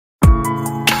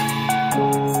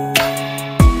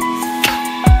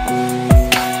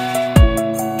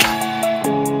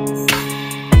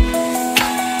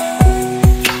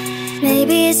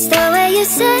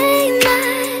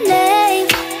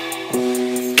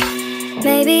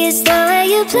Maybe it's the way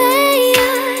you play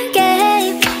your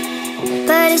game,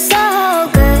 but it's so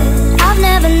good. I've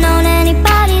never known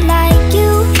anybody like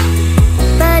you,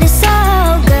 but it's so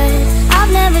good.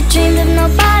 I've never dreamed of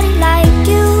nobody like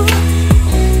you.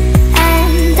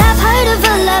 And I've heard of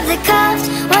a love that comes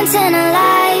once in a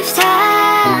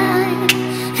lifetime,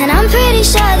 and I'm pretty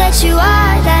sure that you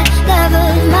are that love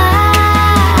of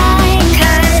mine.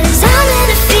 'Cause I'm in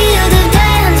a field of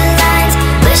dandelions,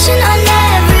 wishing on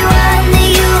everyone that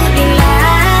you'd be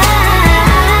mine,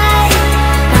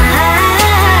 mine.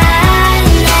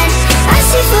 And I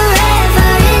see forever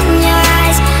in your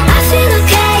eyes. I feel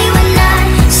okay when I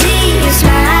see you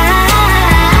smile,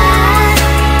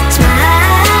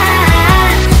 smile.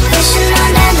 Wishing on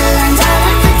dandelions all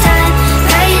of the time,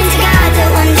 praying to God that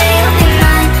one day you'll be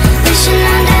mine. Wishing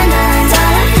on dandelions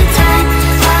all of the time,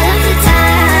 all of the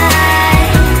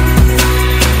time.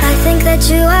 I think that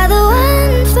you are the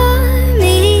one for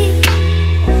me,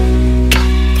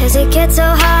 'cause it gets so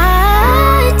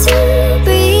hard to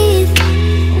breathe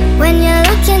when you're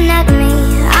looking at me.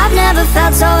 I've never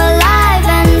felt so alive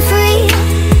and free.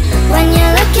 When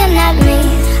you're looking at me,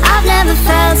 I've never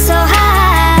felt so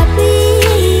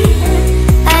happy.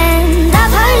 And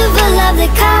I've heard of a love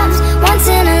that comes once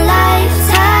in a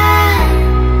lifetime,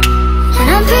 and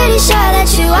I'm pretty sure that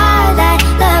you are that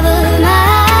love of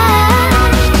mine.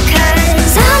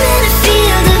 'Cause I'm in a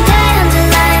field of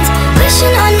dandelions,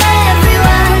 wishing on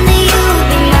everyone that you'd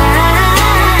be mine,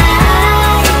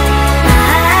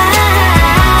 mine.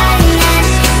 And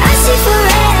I see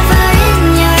forever in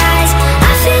your eyes.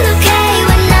 I feel okay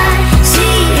when I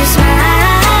see you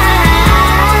smile,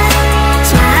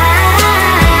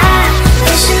 smile.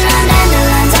 Wishing on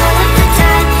dandelions all of the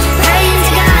time, praying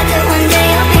to God that one day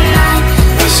you'll be mine.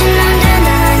 Wishing on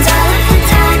dandelions all of the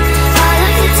time, all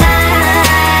of the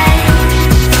time.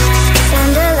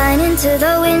 Dandelion, into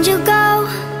the wind you go,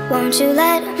 won't you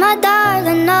let my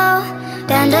darling know?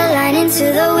 Dandelion, into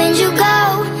the wind you go,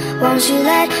 won't you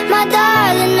let my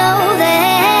darling know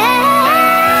that